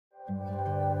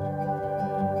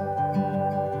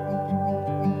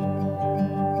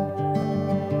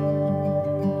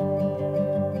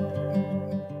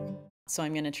So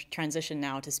I'm going to transition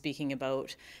now to speaking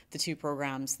about the two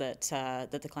programs that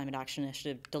the Climate Action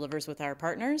Initiative delivers with our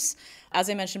partners. As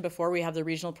I mentioned before, we have the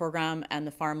regional program and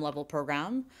the farm level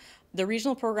program. The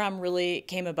regional program really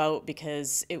came about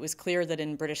because it was clear that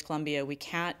in British Columbia we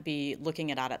can't be looking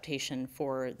at adaptation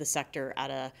for the sector at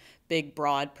a big,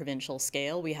 broad provincial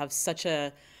scale. We have such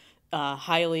a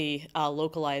highly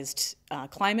localized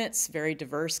climates, very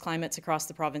diverse climates across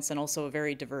the province, and also a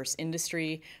very diverse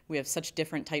industry. We have such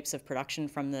different types of production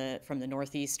from the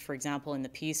northeast, for example, in the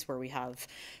Peace, where we have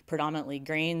predominantly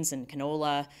grains and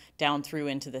canola, down through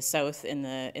into the south in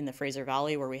the Fraser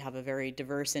Valley, where we have a very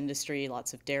diverse industry,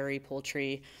 lots of dairy,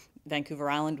 poultry. Vancouver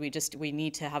Island, we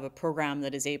need to have a program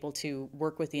that is able to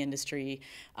work with the industry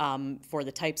for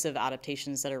the types of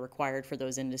adaptations that are required for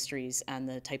those industries and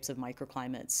the types of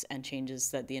microclimates and changes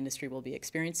that the industry will be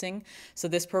experiencing. So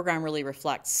this program really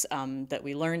reflects that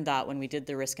we learned that when we did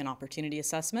the risk and opportunity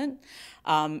assessment.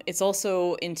 It's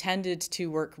also intended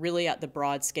to work really at the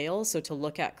broad scale, so to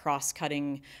look at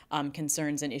cross-cutting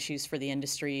concerns and issues for the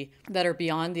industry that are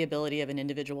beyond the ability of an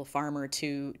individual farmer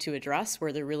to address,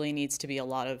 where there really needs to be a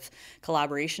lot of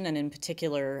collaboration, and in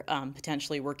particular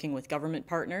potentially working with government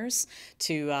partners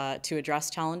to address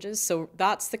challenges. So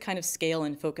that's the kind of scale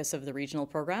and focus of the regional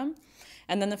program.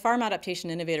 And then the Farm Adaptation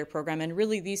Innovator program, and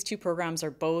really these two programs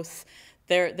are both,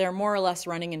 they're more or less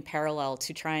running in parallel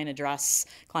to try and address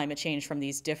climate change from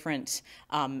these different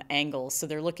angles. So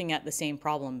they're looking at the same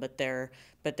problem, but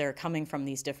they're coming from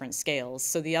these different scales.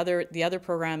 So the other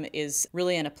program is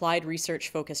really an applied research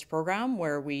focused program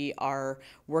where we are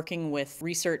working with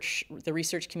the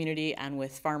research community and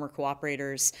with farmer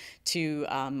cooperators to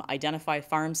identify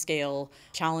farm scale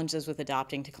challenges with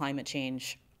adapting to climate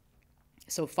change.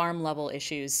 So farm level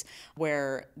issues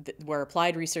where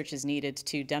applied research is needed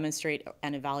to demonstrate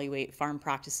and evaluate farm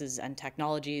practices and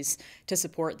technologies to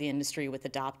support the industry with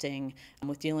adapting,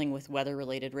 with dealing with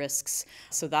weather-related risks.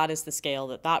 So that is the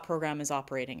scale that program is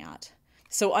operating at.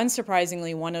 So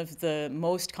unsurprisingly, one of the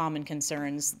most common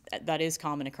concerns that is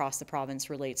common across the province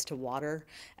relates to water,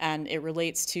 and it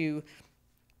relates to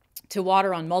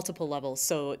water on multiple levels.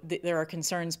 So there are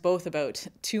concerns both about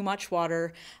too much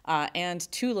water and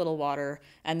too little water,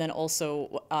 and then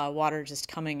also water just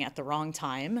coming at the wrong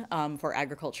time for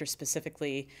agriculture,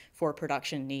 specifically for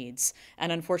production needs.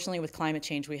 And unfortunately, with climate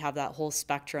change, we have that whole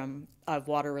spectrum of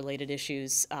water-related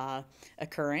issues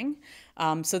occurring.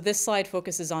 So this slide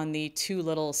focuses on the too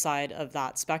little side of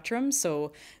that spectrum.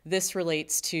 So this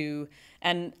relates to,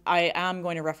 and I am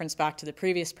going to reference back to the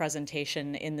previous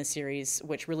presentation in the series,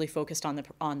 which really focused on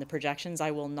the projections. I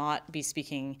will not be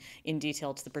speaking in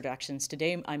detail to the projections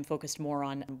today. I'm focused more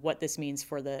on what this means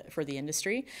for the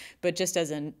industry. But just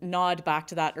as a nod back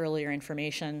to that earlier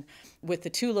information, with the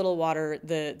too little water,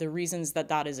 the reasons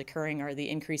that is occurring are the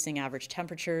increasing average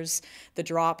temperatures, the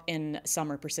drop in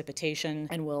summer precipitation,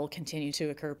 and will continue to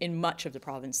occur in much of the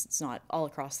province. It's not all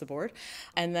across the board.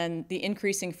 And then the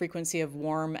increasing frequency of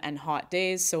warm and hot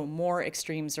days, so more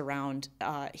extremes around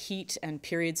heat and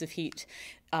periods of heat,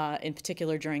 in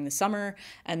particular during the summer,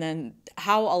 and then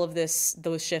how all of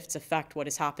those shifts affect what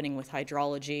is happening with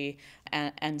hydrology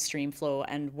and stream flow,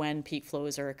 and when peak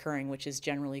flows are occurring, which is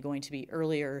generally going to be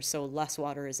earlier, so less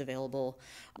water is available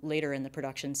later in the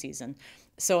production season.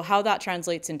 So how that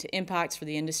translates into impacts for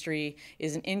the industry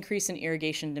is an increase in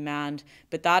irrigation demand,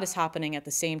 but that is happening at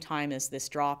the same time as this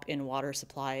drop in water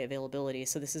supply availability.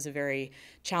 So this is a very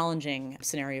challenging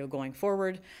scenario going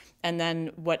forward. And then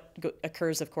what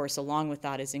occurs, of course, along with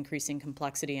that is increasing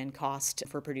complexity and cost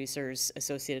for producers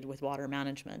associated with water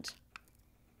management.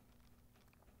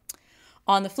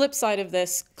 On the flip side of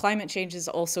this, climate change is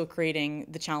also creating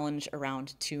the challenge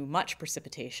around too much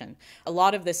precipitation. A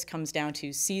lot of this comes down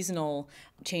to seasonal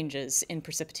changes in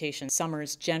precipitation.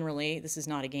 Summers generally, this is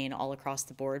not again all across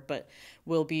the board, but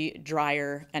will be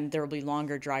drier, and there will be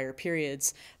longer, drier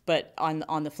periods. But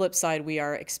on the flip side, we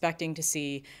are expecting to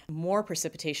see more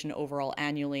precipitation overall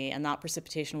annually, and that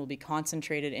precipitation will be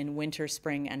concentrated in winter,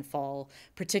 spring, and fall.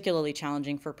 Particularly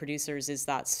challenging for producers is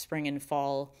that spring and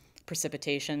fall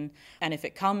precipitation, and if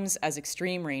it comes as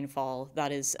extreme rainfall, that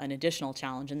is an additional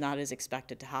challenge, and that is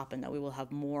expected to happen, that we will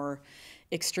have more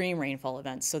extreme rainfall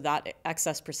events, so that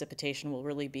excess precipitation will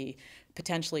really be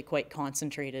potentially quite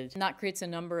concentrated. And that creates a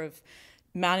number of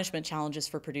management challenges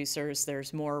for producers.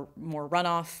 There's more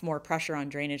runoff, more pressure on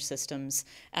drainage systems,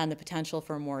 and the potential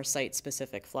for more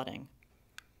site-specific flooding.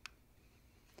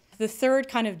 The third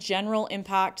kind of general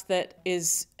impact that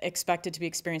is expected to be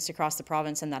experienced across the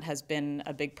province, and that has been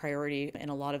a big priority in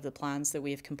a lot of the plans that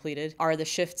we have completed, are the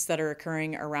shifts that are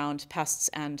occurring around pests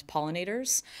and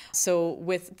pollinators. So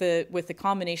with the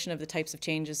combination of the types of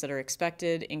changes that are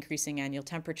expected, increasing annual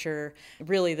temperature,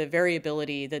 really the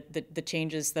variability, the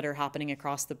changes that are happening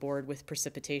across the board with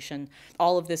precipitation,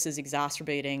 all of this is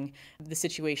exacerbating the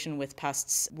situation with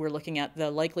pests. We're looking at the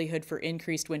likelihood for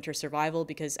increased winter survival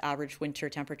because average winter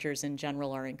temperatures in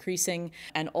general are increasing,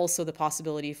 and also the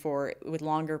possibility for, with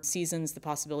longer seasons, the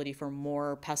possibility for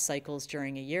more pest cycles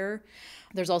during a year.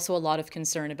 There's also a lot of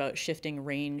concern about shifting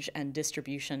range and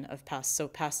distribution of pests. So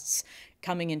pests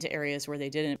coming into areas where they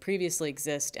didn't previously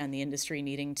exist and the industry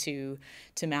needing to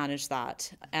manage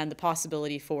that, and the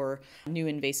possibility for new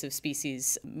invasive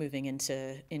species moving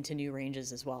into new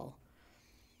ranges as well.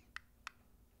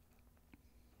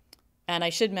 And I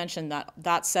should mention that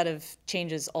that set of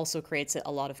changes also creates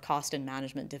a lot of cost and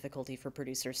management difficulty for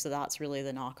producers. So that's really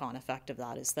the knock-on effect of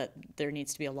that, is that there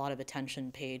needs to be a lot of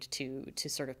attention paid to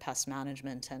sort of pest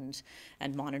management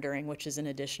and monitoring, which is an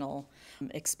additional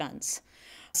expense.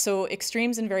 So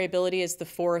extremes and variability is the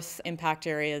fourth impact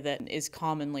area that is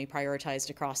commonly prioritized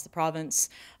across the province.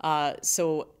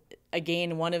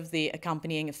 Again, one of the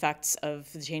accompanying effects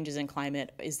of the changes in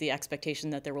climate is the expectation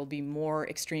that there will be more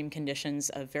extreme conditions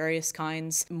of various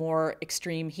kinds, more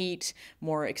extreme heat,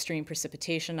 more extreme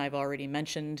precipitation. I've already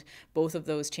mentioned both of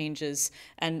those changes.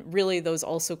 And really, those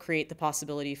also create the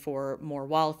possibility for more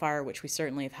wildfire, which we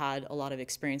certainly have had a lot of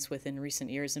experience with in recent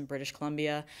years in British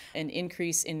Columbia, an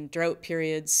increase in drought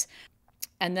periods.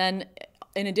 And then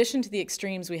in addition to the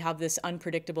extremes, we have this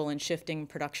unpredictable and shifting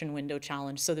production window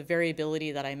challenge. So the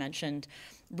variability that I mentioned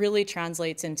really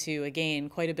translates into, again,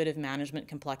 quite a bit of management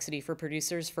complexity for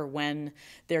producers for when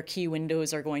their key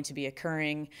windows are going to be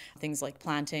occurring, things like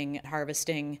planting,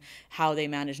 harvesting, how they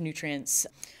manage nutrients,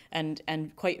 and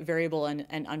quite variable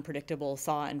and unpredictable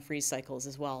thaw and freeze cycles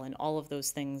as well. And all of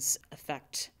those things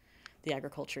affect the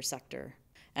agriculture sector.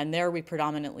 And there we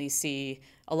predominantly see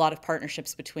a lot of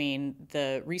partnerships between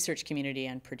the research community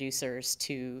and producers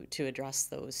to address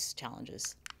those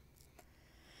challenges.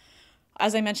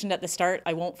 As I mentioned at the start,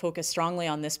 I won't focus strongly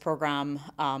on this program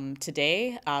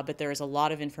today, but there is a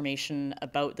lot of information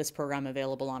about this program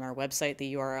available on our website.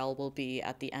 The URL will be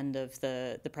at the end of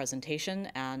the presentation,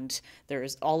 and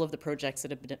there's all of the projects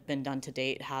that have been done to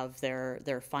date have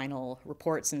their final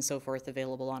reports and so forth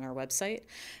available on our website.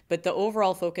 But the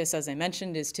overall focus, as I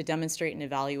mentioned, is to demonstrate and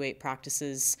evaluate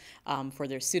practices for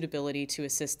their suitability to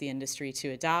assist the industry to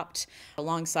adapt.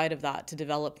 Alongside of that, to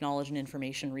develop knowledge and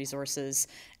information resources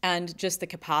and just the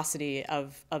capacity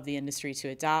of the industry to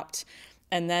adapt,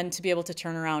 and then to be able to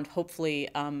turn around, hopefully,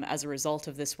 as a result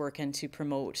of this work, and to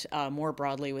promote more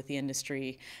broadly with the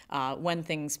industry when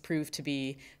things prove to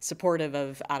be supportive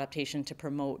of adaptation, to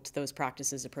promote those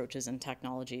practices, approaches, and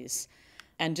technologies.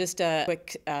 And just a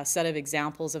quick set of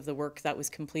examples of the work that was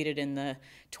completed in the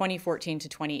 2014 to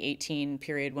 2018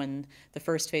 period when the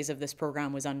first phase of this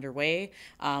program was underway.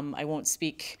 I won't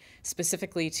speak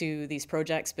specifically to these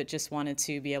projects, but just wanted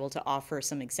to be able to offer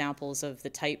some examples of the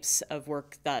types of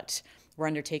work that were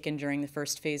undertaken during the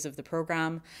first phase of the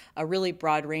program. A really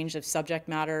broad range of subject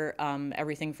matter,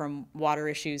 everything from water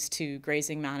issues to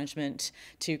grazing management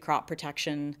to crop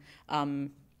protection,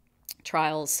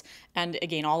 trials, and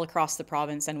again, all across the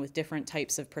province and with different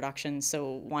types of production.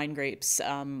 So wine grapes,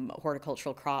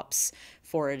 horticultural crops,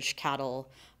 forage,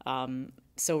 cattle.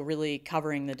 So really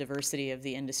covering the diversity of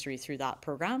the industry through that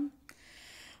program.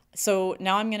 So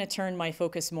now I'm going to turn my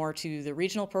focus more to the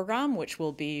regional program, which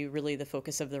will be really the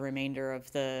focus of the remainder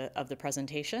of the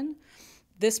presentation.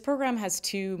 This program has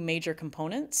two major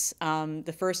components.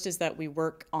 The first is that we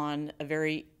work on a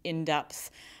very in-depth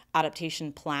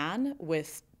adaptation plan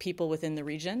with people within the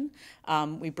region.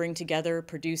 We bring together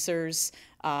producers,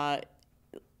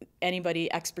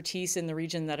 anybody expertise in the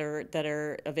region that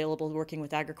are available working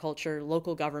with agriculture,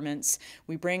 local governments.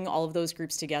 We bring all of those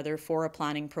groups together for a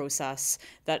planning process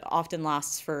that often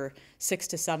lasts for 6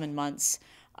 to 7 months,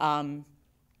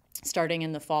 starting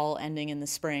in the fall, ending in the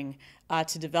spring,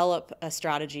 to develop a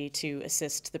strategy to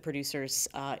assist the producers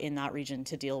in that region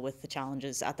to deal with the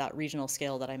challenges at that regional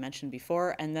scale that I mentioned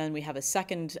before. And then we have a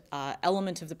second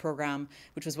element of the program,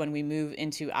 which was when we move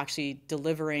into actually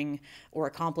delivering or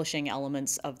accomplishing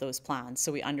elements of those plans.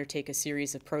 So we undertake a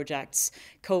series of projects,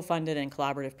 co-funded and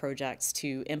collaborative projects,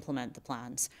 to implement the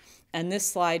plans. And this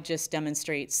slide just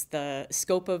demonstrates the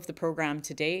scope of the program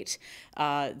to date.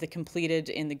 The completed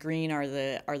in the green are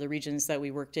the regions that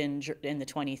we worked in the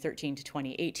 2013 to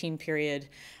 2018 period.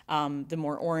 The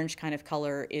more orange kind of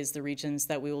color is the regions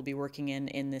that we will be working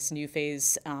in this new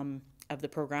phase of the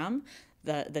program,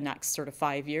 the next sort of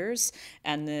 5 years.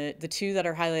 And the two that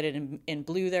are highlighted in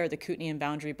blue there, the Kootenay and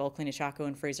Boundary, Bulkley, Chaco,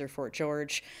 and Fraser Fort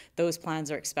George, those plans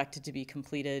are expected to be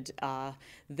completed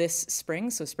this spring,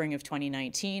 so spring of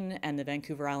 2019, and the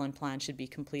Vancouver Island plan should be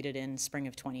completed in spring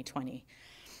of 2020.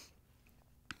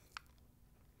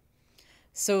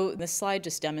 So this slide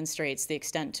just demonstrates the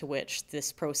extent to which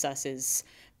this process is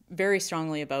very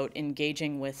strongly about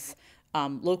engaging with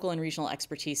local and regional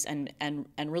expertise and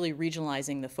really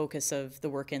regionalizing the focus of the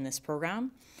work in this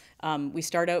program. We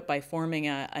start out by forming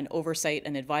an oversight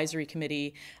and advisory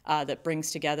committee that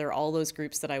brings together all those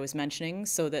groups that I was mentioning,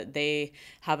 so that they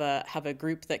have a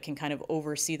group that can kind of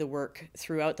oversee the work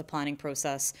throughout the planning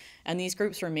process. And these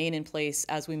groups remain in place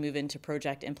as we move into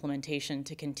project implementation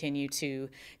to continue to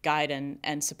guide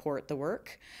and support the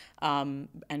work,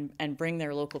 and bring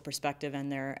their local perspective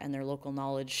and their local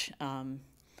knowledge.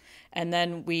 And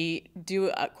then we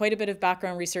do quite a bit of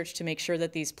background research to make sure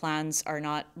that these plans are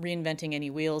not reinventing any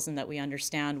wheels, and that we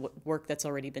understand what work that's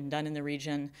already been done in the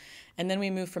region. And then we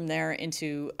move from there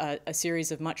into a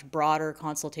series of much broader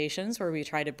consultations, where we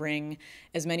try to bring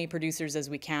as many producers as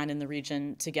we can in the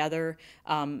region together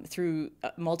through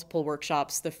multiple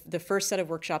workshops. The first set of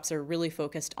workshops are really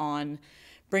focused on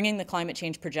bringing the climate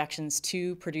change projections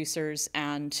to producers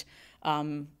and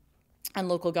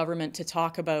local government to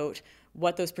talk about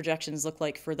what those projections look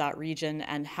like for that region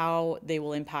and how they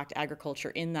will impact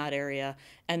agriculture in that area,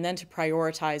 and then to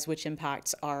prioritize which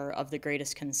impacts are of the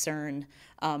greatest concern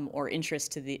or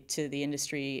interest to the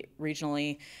industry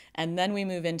regionally. And then we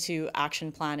move into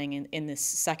action planning in this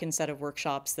second set of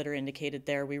workshops that are indicated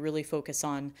there. We really focus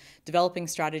on developing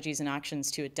strategies and actions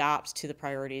to adapt to the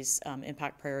priorities,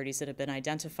 impact priorities that have been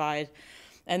identified.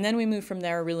 And then we move from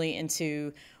there really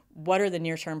into what are the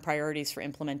near-term priorities for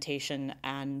implementation,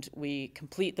 and we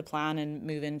complete the plan and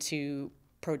move into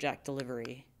project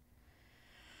delivery.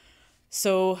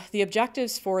 So the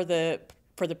objectives for the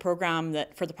program,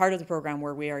 for the part of the program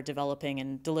where we are developing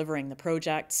and delivering the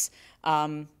projects,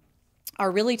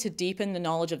 are really to deepen the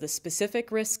knowledge of the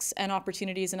specific risks and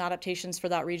opportunities and adaptations for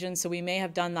that region. So we may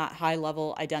have done that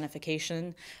high-level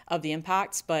identification of the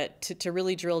impacts, but to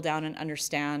really drill down and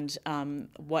understand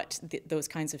what those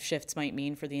kinds of shifts might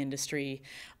mean for the industry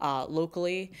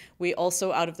locally. We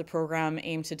also, out of the program,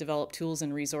 aim to develop tools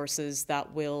and resources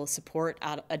that will support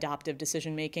adaptive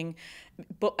decision-making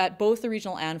at both the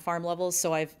regional and farm levels.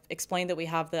 So I've explained that we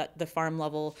have the farm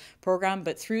level program,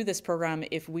 but through this program,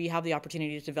 if we have the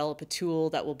opportunity to develop a tool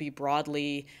that will be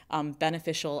broadly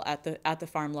beneficial at the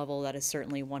farm level, that is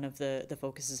certainly one of the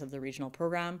focuses of the regional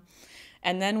program.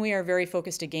 And then we are very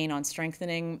focused again on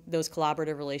strengthening those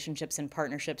collaborative relationships and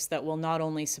partnerships that will not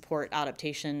only support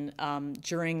adaptation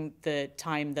during the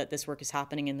time that this work is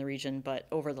happening in the region, but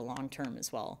over the long term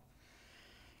as well.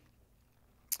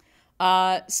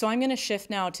 So I'm going to shift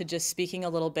now to just speaking a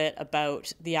little bit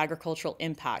about the agricultural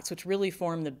impacts, which really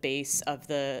form the base of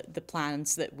the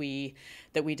plans that we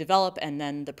develop and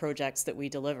then the projects that we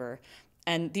deliver.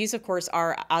 And these, of course,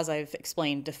 are, as I've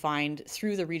explained, defined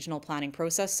through the regional planning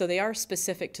process. So they are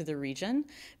specific to the region,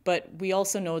 but we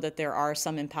also know that there are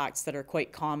some impacts that are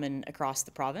quite common across the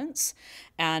province.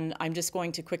 And I'm just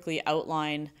going to quickly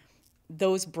outline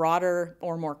those broader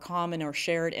or more common or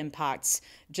shared impacts,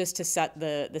 just to set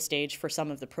the stage for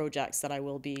some of the projects that I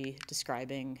will be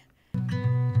describing